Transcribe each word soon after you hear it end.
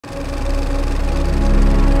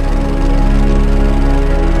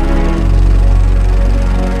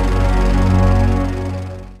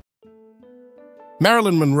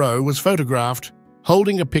Marilyn Monroe was photographed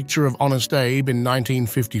holding a picture of Honest Abe in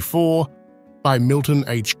 1954 by Milton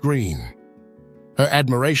H. Greene. Her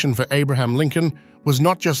admiration for Abraham Lincoln was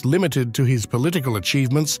not just limited to his political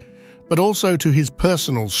achievements, but also to his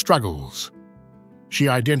personal struggles. She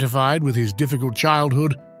identified with his difficult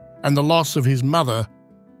childhood and the loss of his mother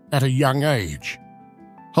at a young age.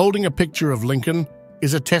 Holding a picture of Lincoln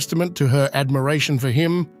is a testament to her admiration for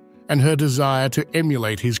him and her desire to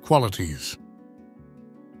emulate his qualities.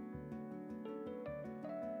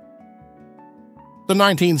 The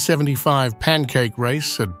 1975 Pancake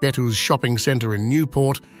race at Bettws shopping center in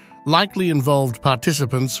Newport likely involved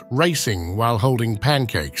participants racing while holding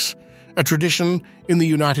pancakes, a tradition in the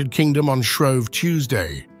United Kingdom on Shrove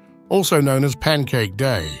Tuesday, also known as Pancake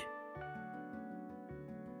Day.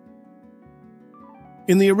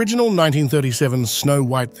 In the original 1937 Snow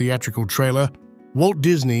White theatrical trailer, Walt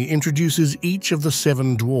Disney introduces each of the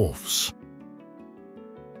 7 dwarfs.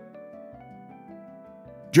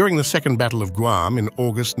 During the Second Battle of Guam in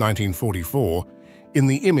August 1944, in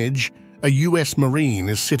the image, a U.S. Marine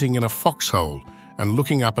is sitting in a foxhole and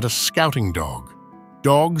looking up at a scouting dog.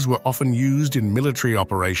 Dogs were often used in military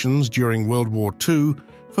operations during World War II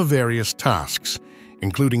for various tasks,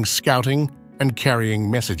 including scouting and carrying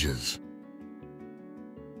messages.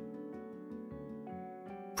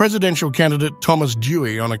 Presidential candidate Thomas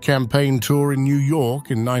Dewey on a campaign tour in New York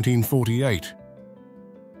in 1948.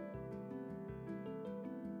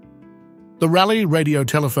 The Raleigh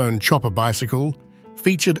radio-telephone chopper bicycle,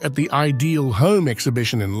 featured at the Ideal Home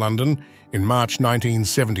exhibition in London in March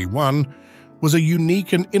 1971, was a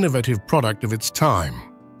unique and innovative product of its time.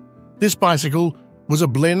 This bicycle was a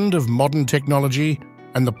blend of modern technology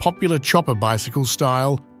and the popular chopper bicycle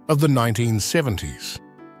style of the 1970s.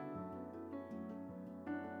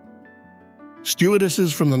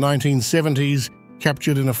 Stewardesses from the 1970s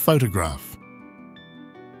captured in a photograph.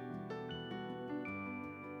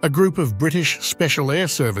 A group of British Special Air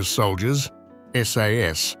Service soldiers,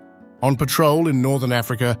 SAS, on patrol in Northern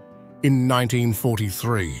Africa in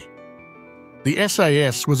 1943. The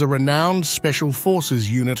SAS was a renowned Special Forces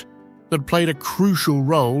unit that played a crucial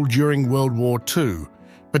role during World War II,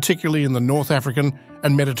 particularly in the North African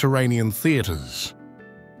and Mediterranean theaters.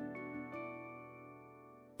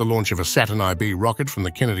 The launch of a Saturn IB rocket from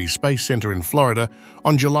the Kennedy Space Center in Florida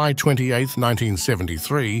on July 28,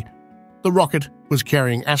 1973, the rocket was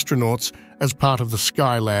carrying astronauts as part of the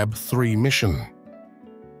Skylab 3 mission.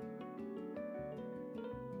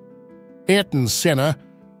 Ayrton Senna,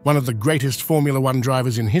 one of the greatest Formula One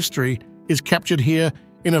drivers in history, is captured here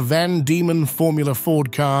in a Van Diemen Formula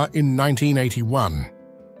Ford car in 1981.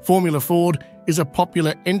 Formula Ford is a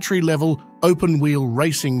popular entry-level open-wheel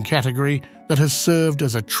racing category that has served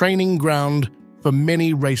as a training ground for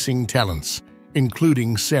many racing talents,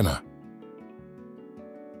 including Senna.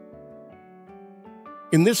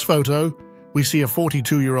 In this photo, we see a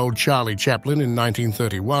 42-year-old Charlie Chaplin in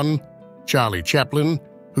 1931. Charlie Chaplin,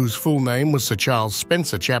 whose full name was Sir Charles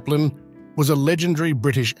Spencer Chaplin, was a legendary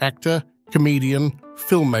British actor, comedian,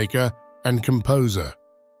 filmmaker, and composer.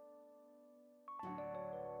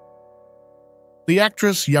 The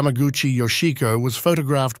actress Yamaguchi Yoshiko was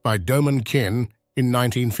photographed by Doman Ken in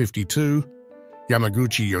 1952.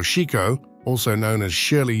 Yamaguchi Yoshiko, also known as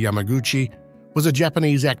Shirley Yamaguchi, was a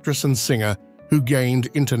Japanese actress and singer who gained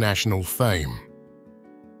international fame.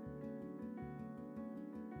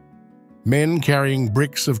 Men carrying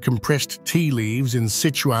bricks of compressed tea leaves in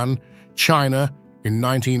Sichuan, China, in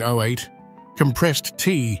 1908. Compressed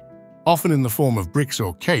tea, often in the form of bricks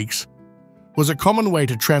or cakes, was a common way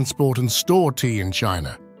to transport and store tea in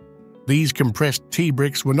China. These compressed tea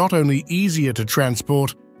bricks were not only easier to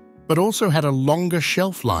transport, but also had a longer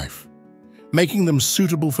shelf life, making them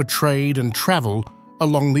suitable for trade and travel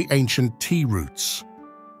along the ancient tea routes.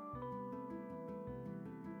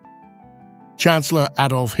 Chancellor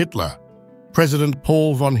Adolf Hitler, President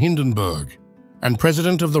Paul von Hindenburg, and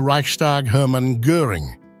President of the Reichstag Hermann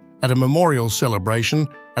Göring at a memorial celebration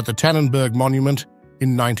at the Tannenberg Monument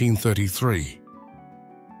in 1933.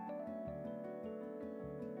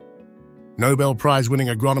 Nobel Prize-winning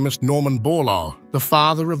agronomist Norman Borlaug, the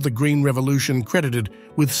father of the Green Revolution, credited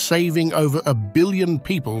with saving over 1 billion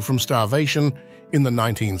people from starvation in the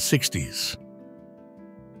 1960s.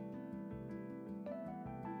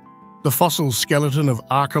 The fossil skeleton of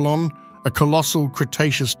Archelon, a colossal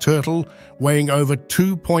Cretaceous turtle weighing over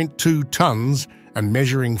 2.2 tons and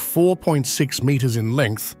measuring 4.6 meters in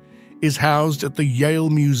length, is housed at the Yale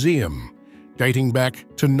Museum, dating back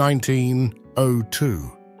to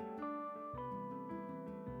 1902.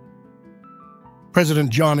 President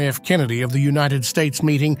John F. Kennedy of the United States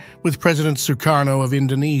meeting with President Sukarno of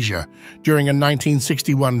Indonesia during a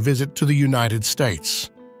 1961 visit to the United States.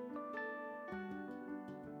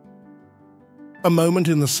 A moment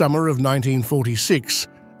in the summer of 1946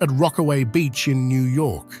 at Rockaway Beach in New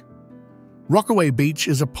York. Rockaway Beach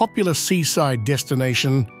is a popular seaside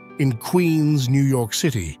destination in Queens, New York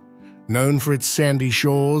City, known for its sandy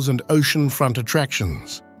shores and oceanfront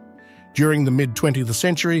attractions. During the mid-20th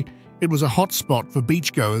century, it was a hot spot for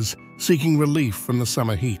beachgoers seeking relief from the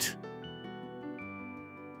summer heat.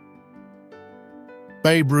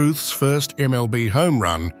 Babe Ruth's first MLB home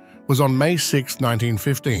run was on May 6,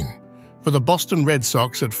 1915, for the Boston Red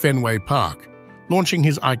Sox at Fenway Park, launching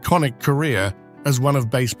his iconic career as one of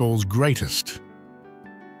baseball's greatest.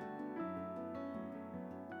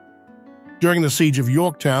 During the Siege of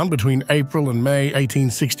Yorktown between April and May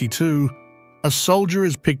 1862, a soldier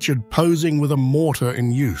is pictured posing with a mortar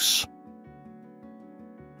in use.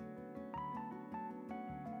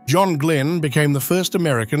 John Glenn became the first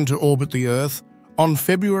American to orbit the Earth on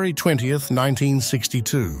February 20,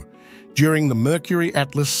 1962, during the Mercury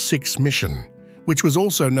Atlas 6 mission, which was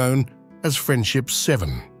also known as Friendship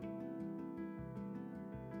 7.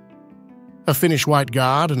 A Finnish white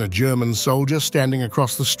guard and a German soldier standing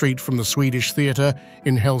across the street from the Swedish theatre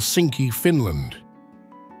in Helsinki, Finland.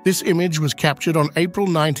 This image was captured on April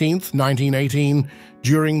 19, 1918,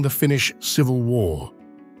 during the Finnish Civil War.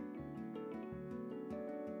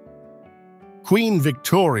 Queen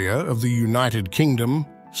Victoria of the United Kingdom,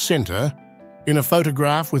 centre, in a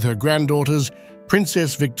photograph with her granddaughters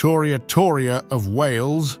Princess Victoria Toria of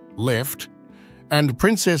Wales, left, and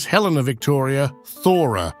Princess Helena Victoria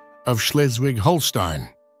Thora of Schleswig-Holstein,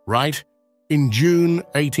 right, in June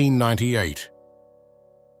 1898.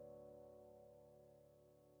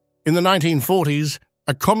 In the 1940s,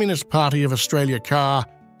 a Communist Party of Australia car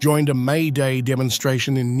joined a May Day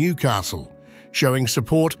demonstration in Newcastle, showing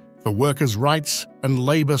support for workers' rights and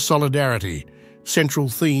labour solidarity, central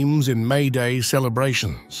themes in May Day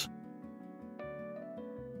celebrations.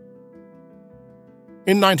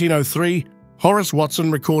 In 1903, Horace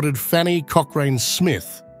Watson recorded Fanny Cochrane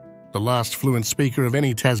Smith, the last fluent speaker of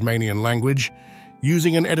any Tasmanian language,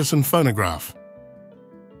 using an Edison phonograph.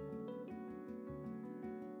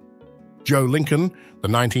 Joe Lincoln, the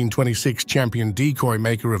 1926 champion decoy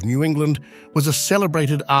maker of New England, was a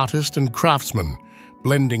celebrated artist and craftsman,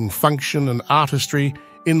 blending function and artistry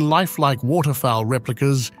in lifelike waterfowl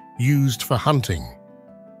replicas used for hunting.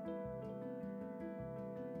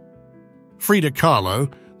 Frida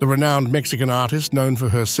Kahlo, the renowned Mexican artist known for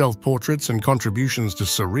her self-portraits and contributions to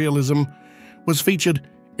surrealism, was featured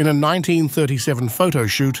in a 1937 photo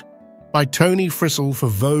shoot by Tony Frissell for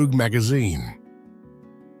Vogue magazine.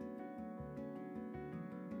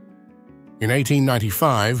 In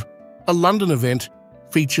 1895, a London event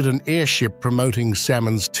featured an airship promoting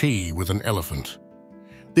salmon's tea with an elephant.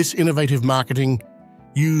 This innovative marketing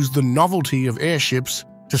used the novelty of airships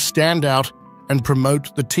to stand out and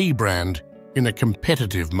promote the tea brand in a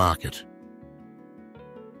competitive market.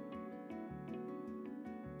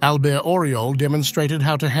 Albert Auriol demonstrated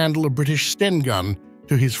how to handle a British Sten gun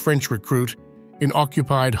to his French recruit in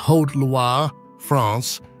occupied Haute-Loire,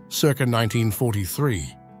 France, circa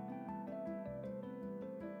 1943.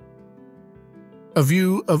 A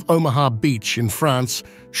view of Omaha Beach in France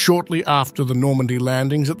shortly after the Normandy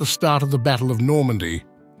landings at the start of the Battle of Normandy,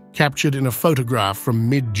 captured in a photograph from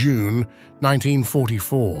mid-June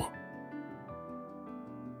 1944.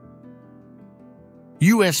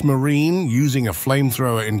 U.S. Marine using a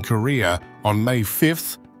flamethrower in Korea on May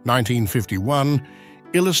 5, 1951,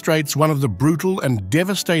 illustrates one of the brutal and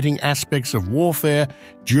devastating aspects of warfare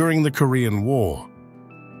during the Korean War.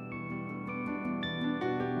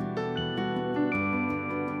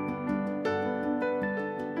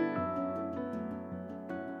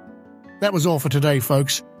 That was all for today,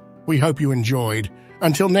 folks. We hope you enjoyed.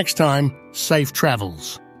 Until next time, safe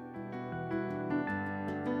travels.